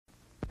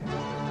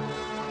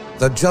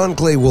The John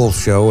Clay Wolfe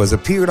Show has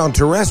appeared on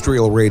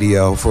terrestrial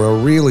radio for a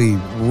really,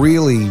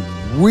 really,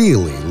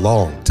 really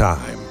long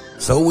time.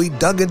 So we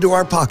dug into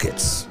our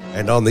pockets,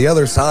 and on the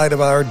other side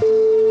of our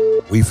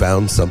we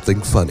found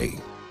something funny.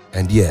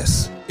 And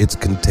yes, it's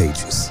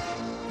contagious.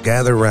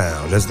 Gather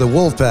round as the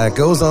Wolfpack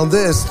goes on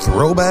this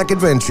throwback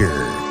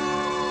adventure.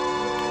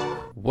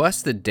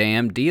 What's the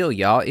damn deal,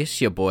 y'all? It's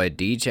your boy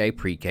DJ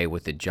Pre-K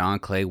with the John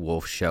Clay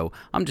Wolfe Show.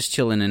 I'm just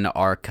chilling in the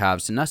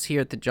archives, and us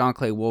here at the John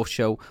Clay Wolfe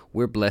Show,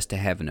 we're blessed to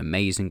have an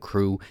amazing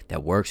crew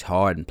that works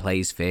hard and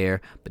plays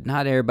fair, but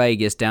not everybody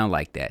gets down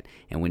like that.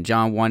 And when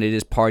John wanted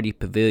his party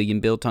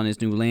pavilion built on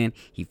his new land,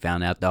 he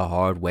found out the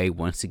hard way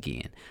once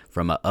again.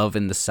 From an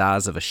oven the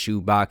size of a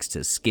shoebox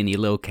to skinny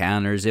little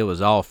counters, it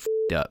was all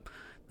f***ed up.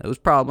 Those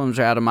problems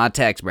are out of my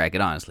tax bracket,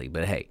 honestly,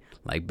 but hey,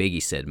 like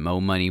Biggie said,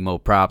 more money, more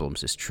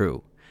problems is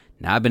true.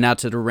 Now, I've been out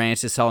to the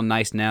ranch. It's all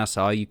nice now,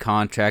 so all you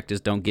contractors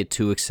don't get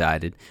too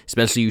excited,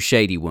 especially you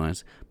shady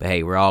ones. But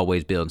hey, we're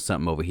always building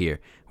something over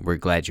here, and we're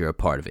glad you're a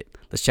part of it.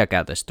 Let's check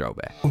out this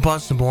throwback. We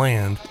bought some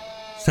land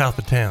south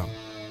of town,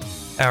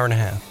 hour and a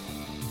half,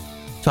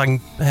 so I can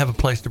have a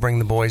place to bring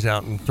the boys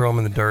out and throw them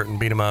in the dirt and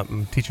beat them up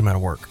and teach them how to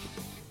work.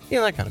 You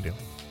know, that kind of deal.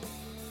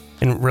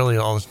 And really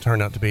all this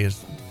turned out to be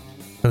is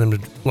for them to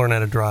learn how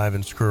to drive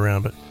and screw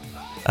around.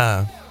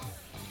 But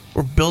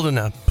we're building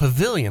a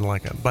pavilion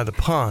by the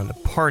pond, a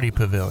party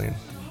pavilion.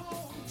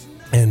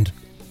 And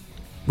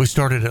we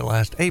started it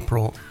last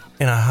April,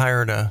 and I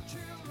hired a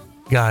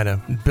guy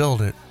to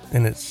build it,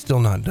 and it's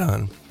still not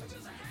done.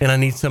 And I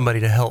need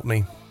somebody to help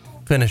me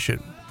finish it.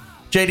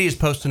 JD is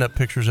posting up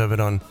pictures of it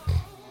on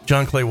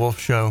John Clay Wolfe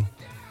Show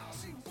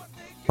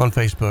on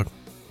Facebook.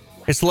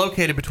 It's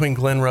located between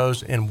Glen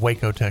Rose and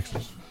Waco,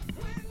 Texas.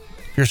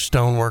 If you're a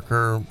stone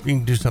worker, you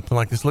can do something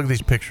like this. Look at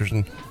these pictures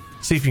and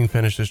see if you can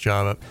finish this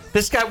job up.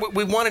 This guy,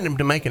 we wanted him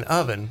to make an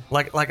oven.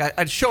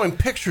 I'd show him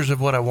pictures of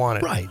what I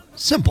wanted. Right.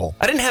 Simple.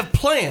 I didn't have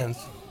plans.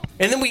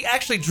 And then we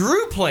actually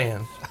drew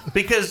plans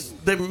because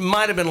there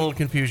might have been a little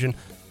confusion.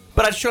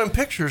 But I'd show him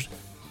pictures.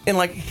 And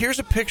here's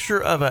a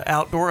picture of an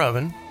outdoor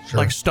oven,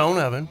 like stone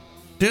oven.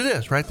 Do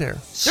this right there.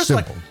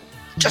 Simple.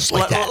 Just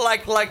like that.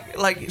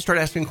 Like start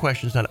asking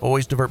questions. I'd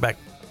always divert back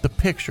the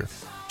picture.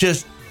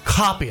 Just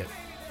copy it.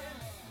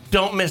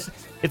 Don't miss it.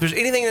 If there's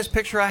anything in this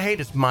picture I hate,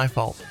 it's my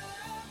fault.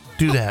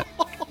 Do that.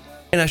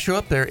 And I show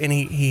up there, and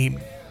he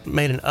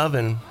made an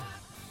oven,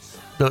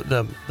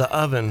 the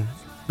oven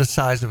the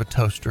size of a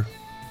toaster.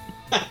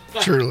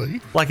 Truly.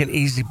 Like an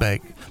easy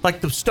bake. Like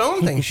the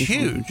stone thing's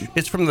huge.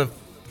 It's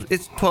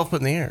 12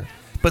 foot in the air.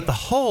 But the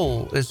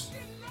hole is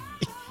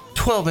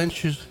 12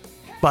 inches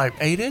by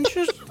 8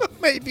 inches?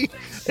 Maybe.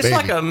 It's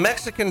like a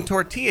Mexican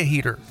tortilla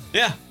heater.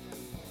 Yeah.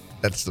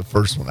 That's the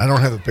first one. I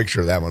don't have a picture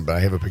of that one, but I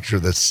have a picture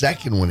of the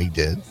second one he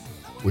did,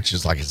 which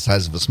is like the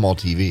size of a small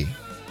TV.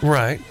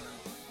 Right.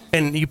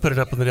 And you put it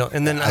up on the deal.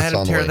 And then I had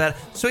to tear that.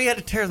 So he had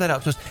to tear that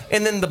out.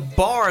 And then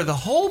the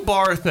whole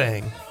bar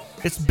thing,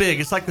 it's big.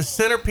 It's like the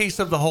centerpiece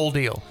of the whole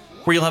deal,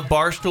 where you'll have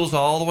bar stools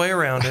all the way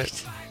around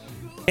it.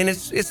 And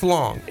it's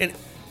long. And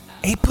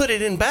he put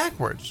it in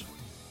backwards,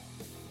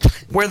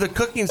 where the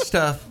cooking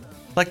stuff,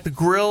 like the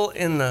grill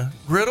and the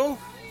griddle,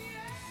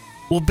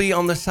 will be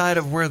on the side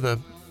of where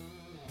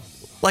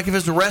like if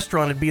it's a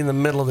restaurant, it'd be in the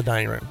middle of the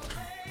dining room.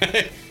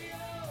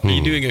 Are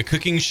you doing a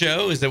cooking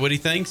show? Is that what he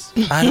thinks?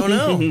 I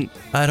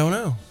don't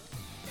know.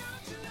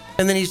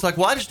 And then he's like,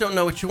 well, I just don't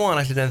know what you want.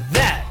 I said, now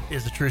that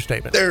is a true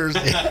statement. There's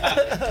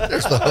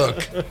the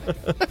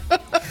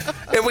hook.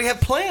 And we have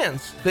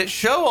plans that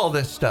show all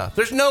this stuff.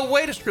 There's no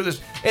way to screw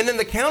this. And then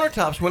the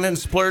countertops went in and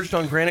splurged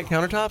on granite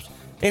countertops,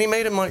 and he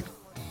made them like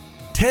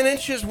 10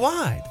 inches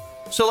wide.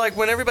 So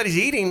when everybody's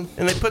eating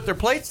and they put their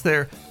plates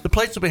there, the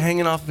plates will be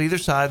hanging off of either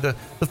side. The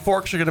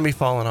forks are going to be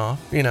falling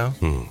off, you know.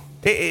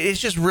 It's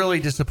just really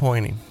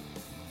disappointing.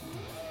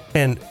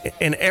 And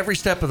every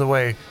step of the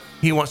way,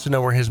 he wants to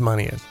know where his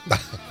money is.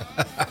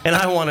 And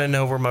I want to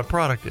know where my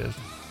product is.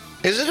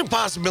 Is it a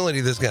possibility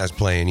this guy's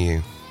playing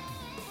you?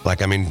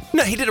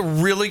 No, he did a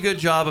really good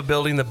job of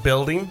building the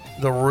building,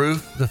 the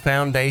roof, the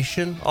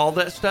foundation, all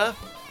that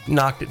stuff.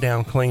 Knocked it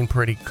down clean,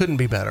 pretty. Couldn't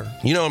be better.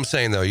 You know what I'm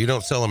saying, though? You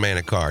don't sell a man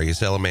a car. You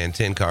sell a man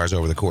 10 cars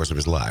over the course of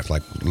his life.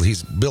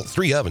 He's built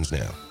 3 ovens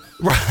now.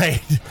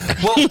 Right.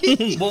 Well,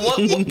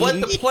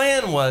 what the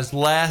plan was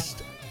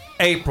last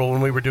April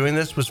when we were doing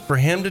this was for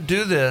him to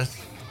do this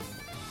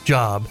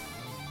job,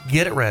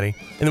 get it ready,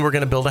 and then we're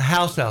going to build a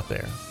house out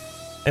there.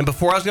 And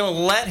before I was going to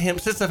let him,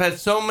 since I've had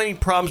so many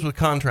problems with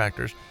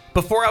contractors,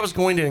 before I was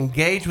going to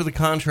engage with a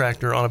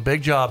contractor on a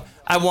big job,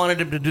 I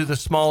wanted him to do the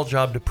small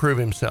job to prove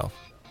himself.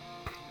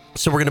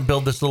 So we're going to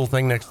build this little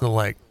thing next to the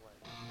lake.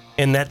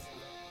 And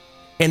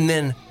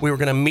then we were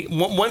going to meet.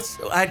 Once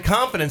I had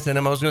confidence in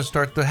him, I was going to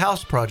start the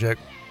house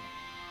project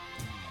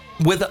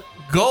with a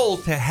goal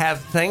to have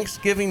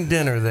Thanksgiving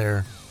dinner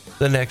there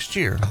the next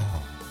year.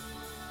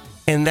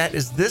 And that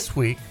is this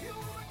week.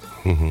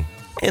 Mm-hmm.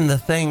 And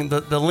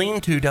the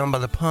lean-to down by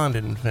the pond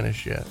didn't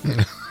finish yet.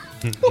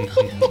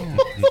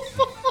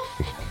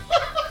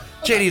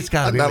 JD, it's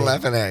got to be me. I'm not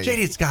laughing at you.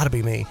 JD, it's got to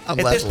be me. At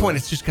this point,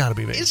 it's just got to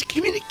be me. It's a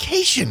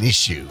communication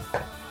issue.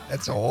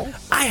 That's all?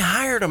 I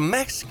hired a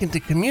Mexican to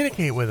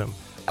communicate with him.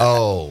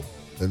 Oh,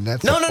 then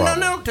that's No.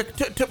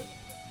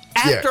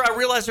 After I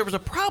realized there was a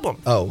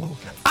problem. Oh,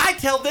 okay. I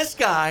tell this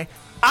guy,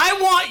 I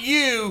want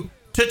you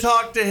to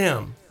talk to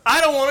him.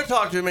 I don't want to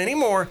talk to him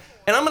anymore,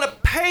 and I'm going to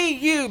pay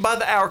you by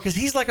the hour because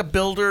he's like a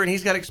builder and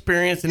he's got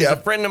experience and he's a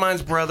friend of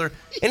mine's brother,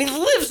 and he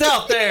lives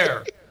out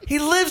there.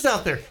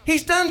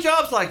 He's done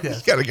jobs like this.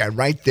 He's got a guy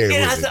right there.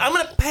 And I said, I'm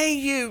going to pay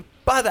you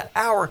by the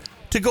hour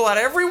to go out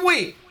every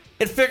week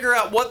and figure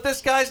out what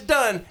this guy's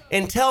done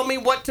and tell me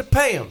what to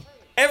pay him.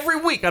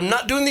 Every week. I'm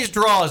not doing these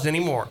draws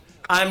anymore.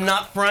 I'm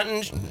not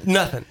fronting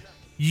nothing.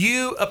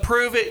 You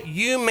approve it.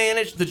 You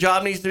manage. The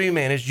job needs to be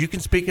managed. You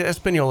can speak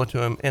Espanol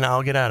to him, and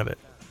I'll get out of it.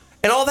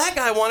 And all that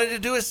guy wanted to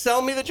do is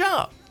sell me the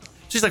job.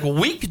 She's like, well,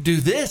 we could do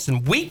this,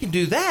 and we can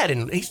do that.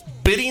 And he's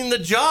bidding the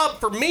job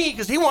for me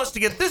because he wants to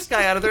get this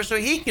guy out of there so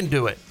he can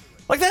do it.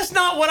 Like, that's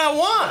not what I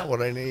want. Not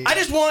what I need. I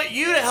just want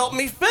you to help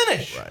me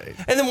finish. Right.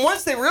 And then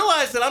once they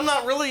realize that I'm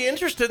not really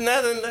interested in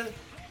that, then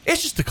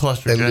it's just a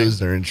cluster. They Jay. lose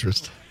their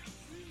interest.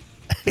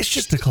 It's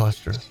just a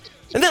cluster.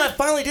 And then I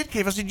finally did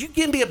cave. I said, you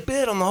give me a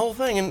bid on the whole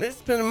thing. And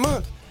it's been a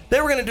month. They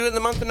were going to do it in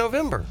the month of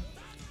November.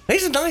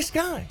 He's a nice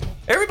guy.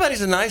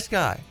 Everybody's a nice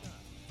guy.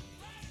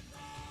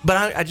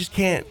 But I just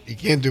can't. You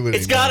can't do it.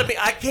 It's got to be.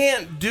 I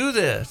can't do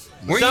this.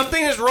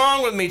 Something is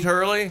wrong with me,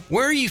 Turley.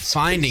 Where are you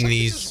finding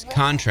these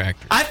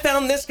contractors? I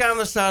found this guy on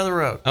the side of the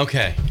road.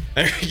 Okay.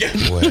 There you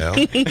go.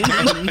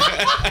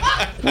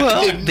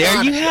 Well,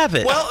 there you have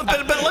it. Well,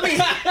 but let me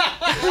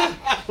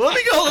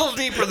go a little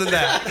deeper than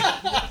that.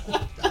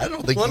 I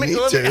don't think you need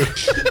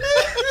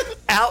to.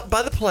 Out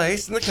by the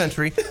place in the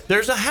country,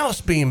 there's a house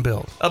being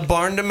built, a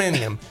barn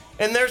dominium.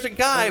 And there's a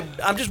guy,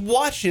 I'm just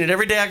watching it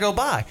every day I go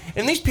by.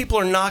 And these people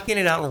are knocking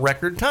it out in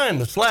record time.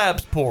 The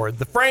slab's poured,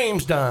 the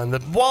frame's done, the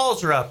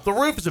walls are up, the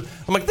roof is up.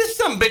 I'm like, this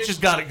some bitch has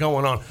got it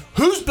going on.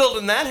 Who's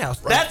building that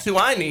house? Right. That's who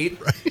I need.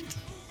 Right.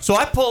 So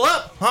I pull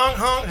up,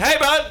 honk, hey,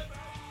 bud.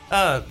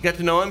 Get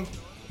to know him.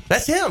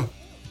 That's him.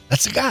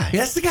 That's the guy.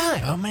 That's the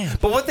guy. Oh, man.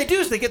 But what they do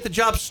is they get the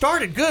job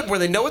started good where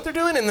they know what they're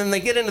doing, and then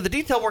they get into the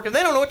detail work and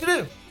they don't know what to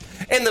do.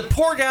 And the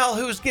poor gal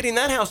who's getting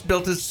that house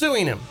built is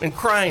suing him and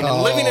crying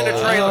and living in a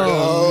trailer.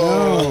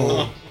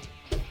 Oh.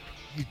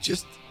 You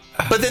just.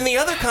 But then the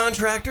other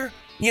contractor,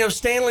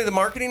 Stanley, the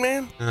marketing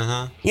man,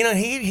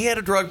 he had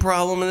a drug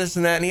problem and this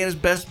and that, and he had his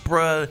best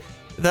the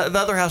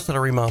other house that I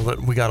remodeled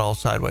that we got all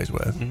sideways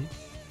with.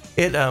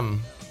 Mm-hmm.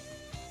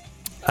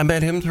 I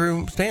met him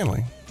through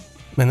Stanley,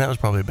 and that was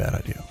probably a bad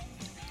idea.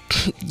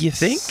 You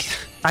think?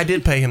 I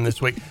did pay him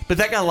this week, but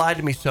that guy lied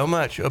to me so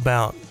much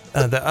about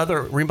the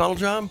other remodel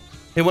job.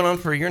 It went on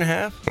for a year and a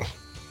half,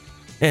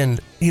 and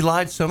he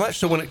lied so much.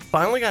 So when it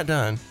finally got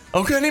done,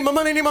 okay, I need my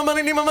money. No,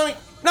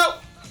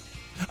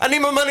 I need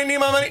my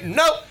money.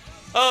 Nope.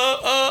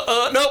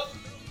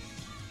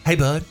 Hey,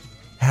 bud,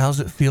 how's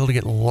it feel to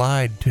get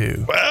lied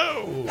to?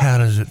 Whoa. How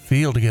does it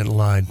feel to get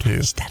lied to? How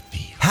does that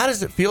feel? How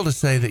does it feel to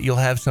say that you'll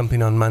have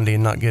something on Monday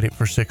and not get it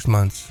for 6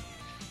 months?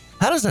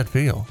 How does that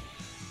feel?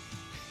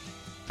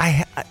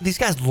 These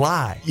guys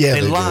lie. Yeah,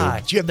 they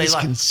lie. Do you have they this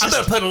lie. I'm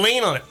going to put a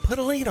lien on it. Put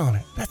a lien on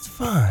it. That's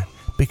fine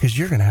because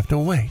you're going to have to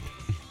wait.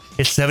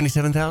 It's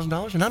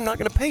 $77,000, and I'm not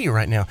going to pay you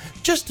right now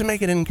just to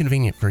make it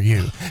inconvenient for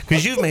you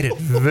because you've made it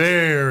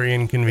very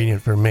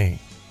inconvenient for me.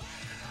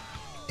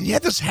 And you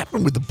had this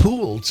happen with the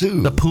pool,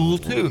 too. The pool,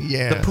 too.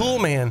 Yeah. The pool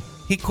man,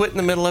 he quit in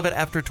the middle of it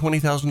after a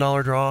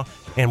 $20,000 draw,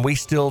 and we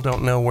still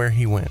don't know where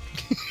he went.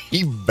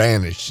 He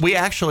vanished. We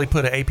actually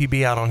put an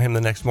APB out on him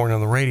the next morning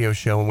on the radio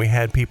show, and we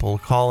had people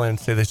call in and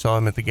say they saw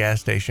him at the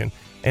gas station,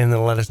 and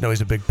then let us know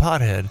he's a big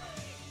pothead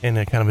and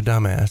a kind of a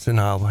dumbass, and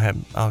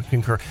I'll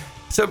concur.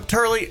 So,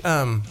 Turley,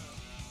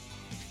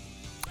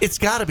 it's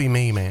got to be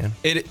me, man.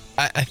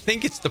 I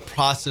think it's the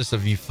process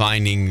of you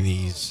finding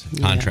these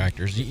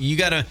contractors. You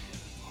got to.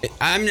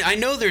 I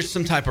know there's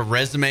some type of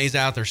resumes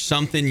out there,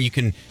 something you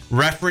can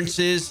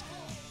references.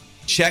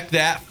 Check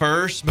that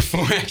first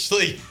before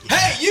actually.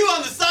 Hey, you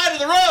on the side of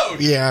the road.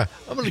 Yeah,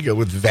 I'm going to go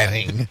with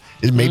vetting.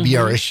 It may be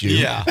our issue.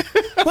 Yeah.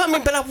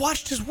 Well, but I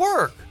watched his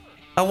work.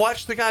 I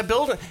watched the guy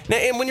build it. Now,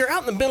 and when you're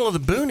out in the middle of the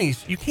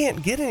boonies, you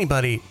can't get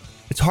anybody.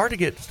 It's hard to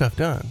get stuff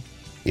done.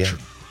 Yeah.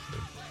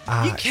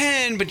 You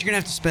can, but you're going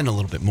to have to spend a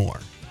little bit more.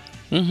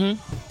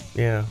 Mm-hmm.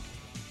 Yeah.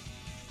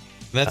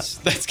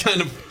 That's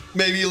kind of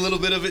maybe a little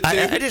bit of it, too.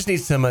 I just need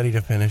somebody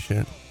to finish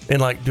it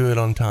and, do it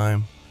on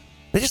time.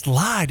 They just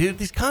lie, dude.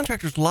 These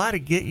contractors lie to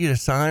get you to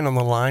sign on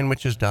the line,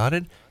 which is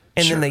dotted.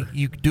 And then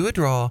you do a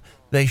draw,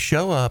 they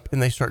show up,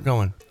 and they start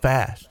going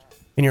fast.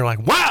 And you're like,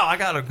 wow, I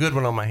got a good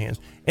one on my hands.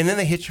 And then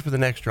they hit you for the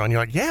next draw, and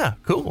you're like, yeah,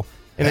 cool.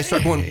 And they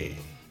start going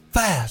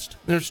fast.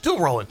 And they're still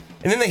rolling.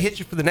 And then they hit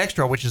you for the next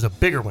draw, which is a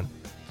bigger one.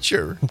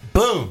 Sure.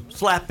 Boom.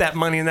 Slap that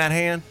money in that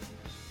hand.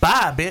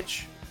 Bye,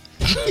 bitch.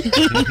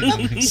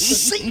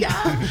 See ya.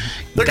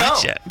 They're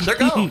Gotcha. gone. They're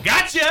gone.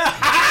 Gotcha.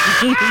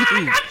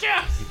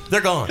 Gotcha. They're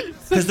gone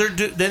because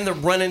then they're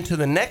running to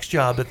the next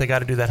job that they got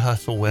to do that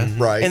hustle with.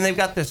 Right. And they've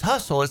got this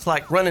hustle. It's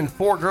like running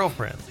 4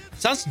 girlfriends.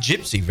 Sounds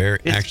gypsy,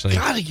 actually.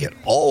 It's got to get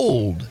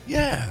old.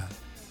 Yeah.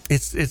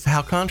 It's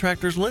how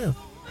contractors live.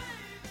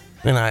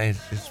 And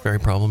it's very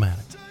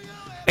problematic.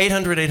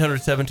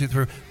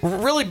 800-800-723.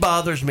 What really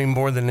bothers me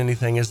more than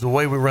anything is the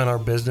way we run our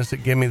business at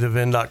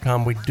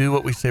GiveMeTheVin.com. We do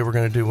what we say we're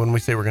going to do when we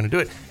say we're going to do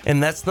it.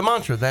 And that's the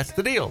mantra. That's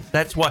the deal.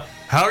 That's why.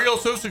 How are y'all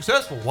so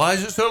successful? Why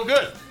is it so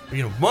good?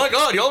 My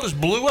God, y'all just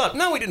blew up.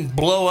 No, we didn't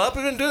blow up.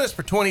 We've been doing this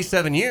for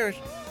 27 years.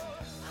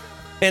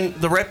 And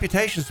the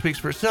reputation speaks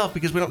for itself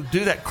because we don't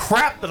do that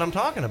crap that I'm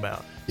talking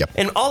about. Yep.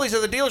 And all these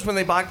other dealers, when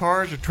they buy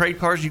cars or trade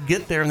cars, you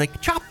get there and they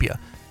chop you.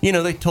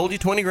 They told you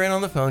 20 grand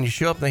on the phone. You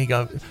show up and they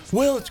go,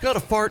 well, it's got a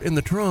fart in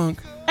the trunk.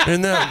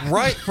 And that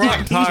right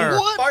front tire,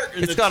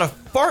 it's got a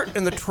fart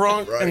in the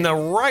trunk, right. And the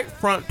right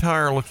front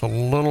tire looks a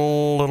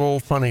little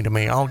funny to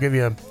me. I'll give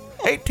you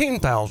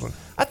 18,000.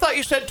 I thought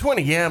you said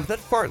 20. Yeah, but that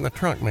fart in the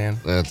trunk, man.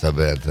 That's a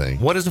bad thing.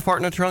 What is a fart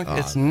in the trunk?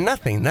 It's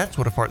nothing. That's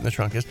what a fart in the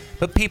trunk is.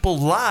 But people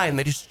lie and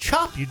they just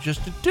chop you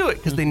just to do it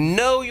because they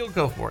know you'll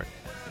go for it.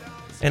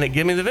 And at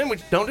Give Me the VIN, we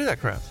don't do that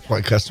crap. That's why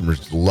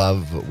customers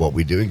love what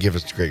we do and give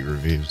us great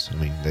reviews. I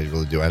mean, they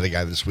really do. I had a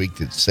guy this week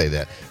that say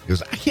that. He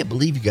goes, I can't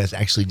believe you guys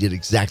actually did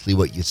exactly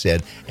what you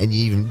said. And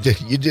you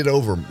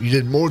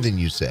did more than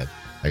you said.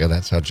 I go,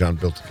 that's how John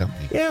built the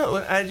company. Yeah,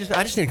 well, I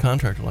just need a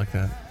contractor like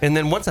that. And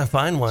then once I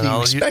find one,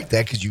 I'll expect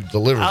that because you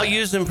deliver. I'll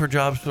use them for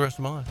jobs for the rest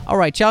of my life. All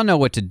right, y'all know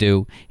what to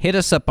do. Hit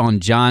us up on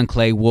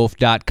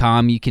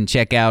johnclaywolf.com. You can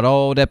check out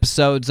old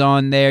episodes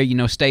on there.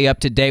 Stay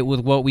up to date with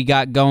what we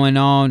got going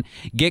on.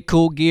 Get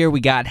cool gear. We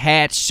got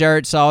hats,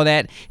 shirts, all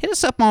that. Hit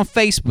us up on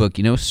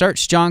Facebook.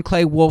 Search John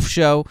Clay Wolf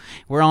Show.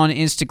 We're on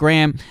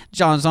Instagram.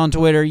 John's on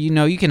Twitter.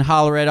 You can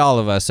holler at all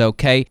of us,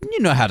 okay? You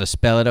know how to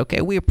spell it,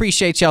 okay? We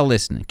appreciate y'all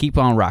listening. Keep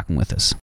on rocking with us.